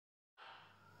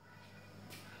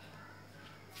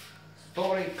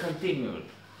Story continued.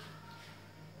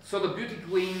 So the beauty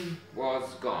queen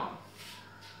was gone.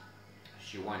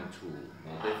 She went to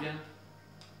Moldavia,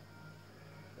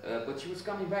 but she was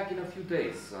coming back in a few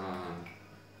days.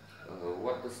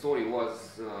 What the story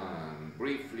was,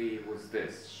 briefly, was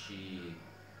this. She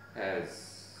had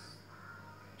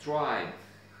tried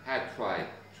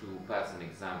to pass an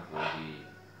exam for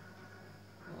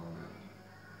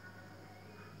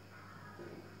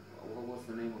what was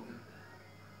the name of it?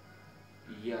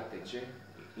 IATC,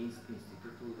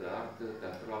 Institutul de Artă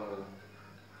Teatrală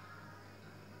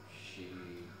și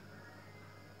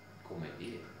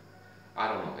Comedie. I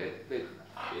don't know.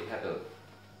 It had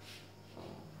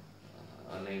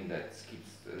a name that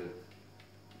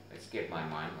escaped my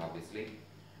mind, obviously.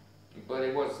 But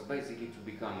it was basically to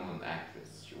become an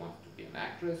actress. She wanted to be an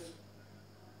actress,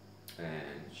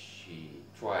 and she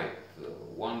tried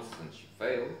once and she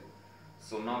failed.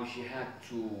 So now she had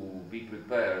to be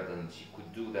prepared, and she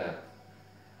could do that.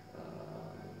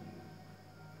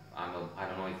 I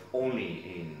don't know if only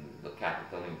in the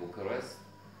capital, in Bucharest,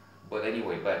 but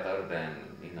anyway, better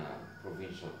than in a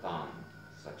provincial town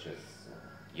such as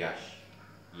Iași,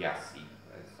 as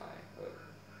I heard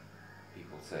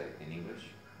people say in English.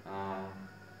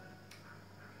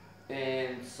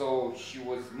 And so she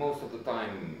was most of the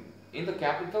time in the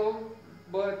capital,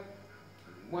 but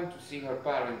went to see her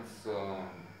parents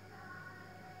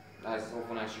as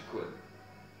often as she could.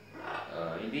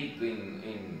 Indeed,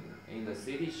 in the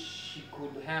city, she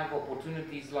could have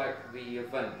opportunities like the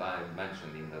event I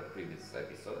mentioned in the previous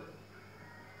episode,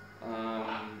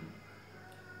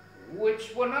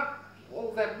 which were not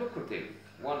all that lucrative.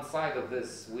 One side of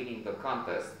this, winning the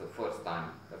contest the first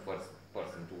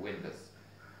person to win this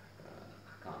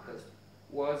contest,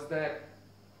 was that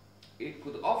it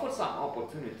could offer some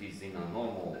opportunities in a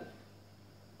normal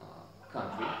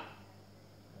country,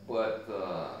 but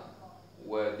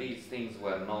where these things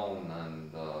were known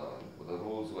and the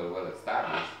rules were well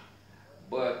established.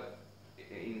 But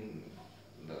in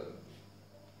the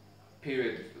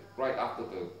period right after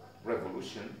the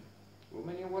revolution,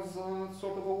 Romania was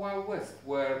sort of a Wild West,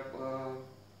 where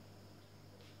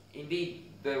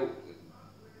indeed there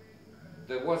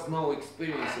was no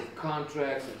experience of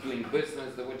contracts, of doing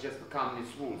business. There were just the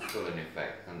communist rules still in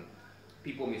effect, and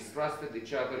people mistrusted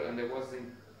each other, and there was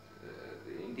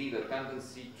indeed a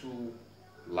tendency to,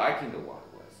 like in the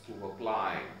Wild West, to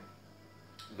apply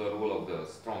the rule of the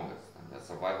strongest and the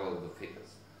survival of the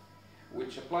fittest,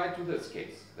 which applied to this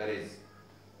case. That is,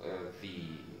 the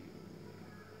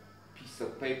piece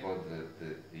of paper,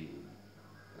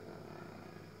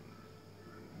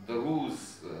 the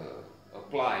rules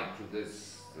applied to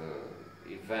this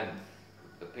event,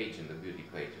 the pageant, the beauty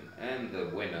pageant, and the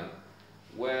winner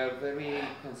were very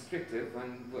constrictive,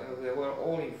 and they were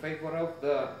all in favor of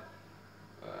the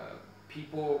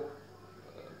people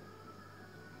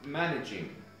managing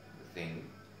the thing,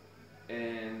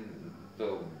 and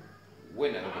the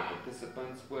winner, the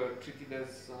participants, were treated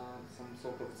as some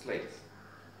sort of slaves.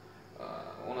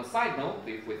 On a side note,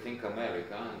 if we think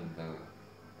America and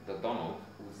the Donald,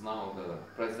 who's now the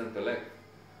president-elect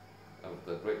of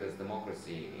the greatest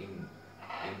democracy in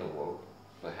the world,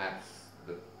 perhaps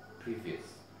the previous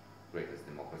greatest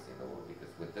democracy in the world,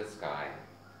 because with this guy,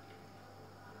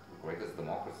 the greatest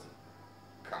democracy,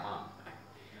 come on,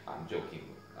 I'm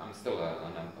joking, I'm still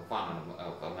a fan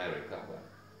of America, but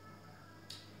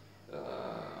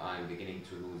I'm beginning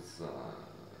to lose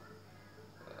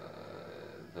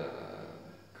the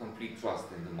complete trust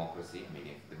in democracy. I mean,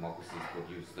 if democracies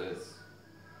produce this.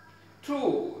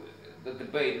 True, the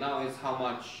debate now is how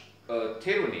much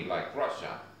tyranny like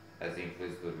Russia has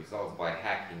influenced the results by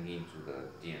hacking into the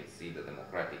DNC, the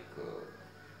Democratic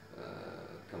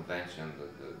Convention,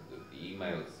 the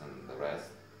emails and the rest.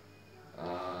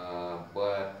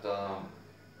 But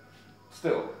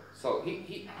still, so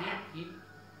he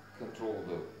controlled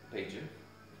the pageant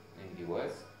in the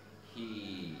US.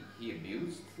 He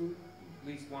abused at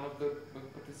least one of the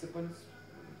participants,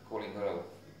 calling her a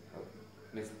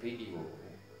Miss Piggy or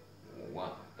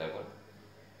whatever.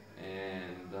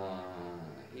 And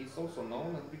he's also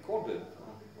known and recorded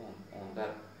on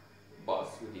that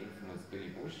bus with the infamous Billy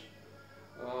Bush,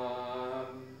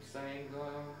 saying,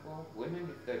 well, women,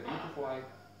 if they're beautiful, I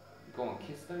go and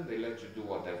kiss them, they let you do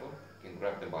whatever, you can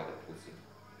grab them by the pussy.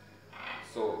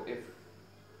 So if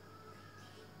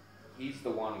he's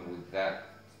the one with that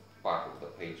part of the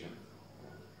pageant,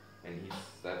 and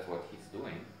that's what he's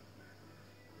doing,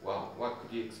 well, what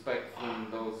could you expect from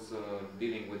those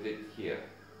dealing with it here?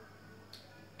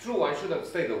 True, I should have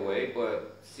stayed away,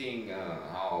 but seeing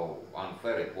how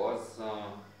unfair it was,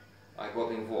 I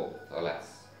got involved,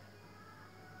 alas.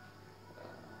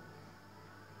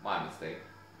 Wednesday,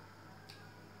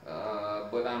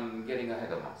 but I'm getting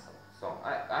ahead of myself. So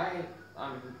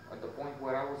I'm at the point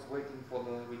where I was waiting for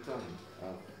the return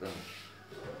of the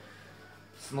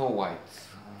Snow White,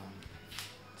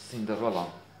 Cinderella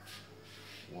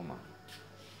woman.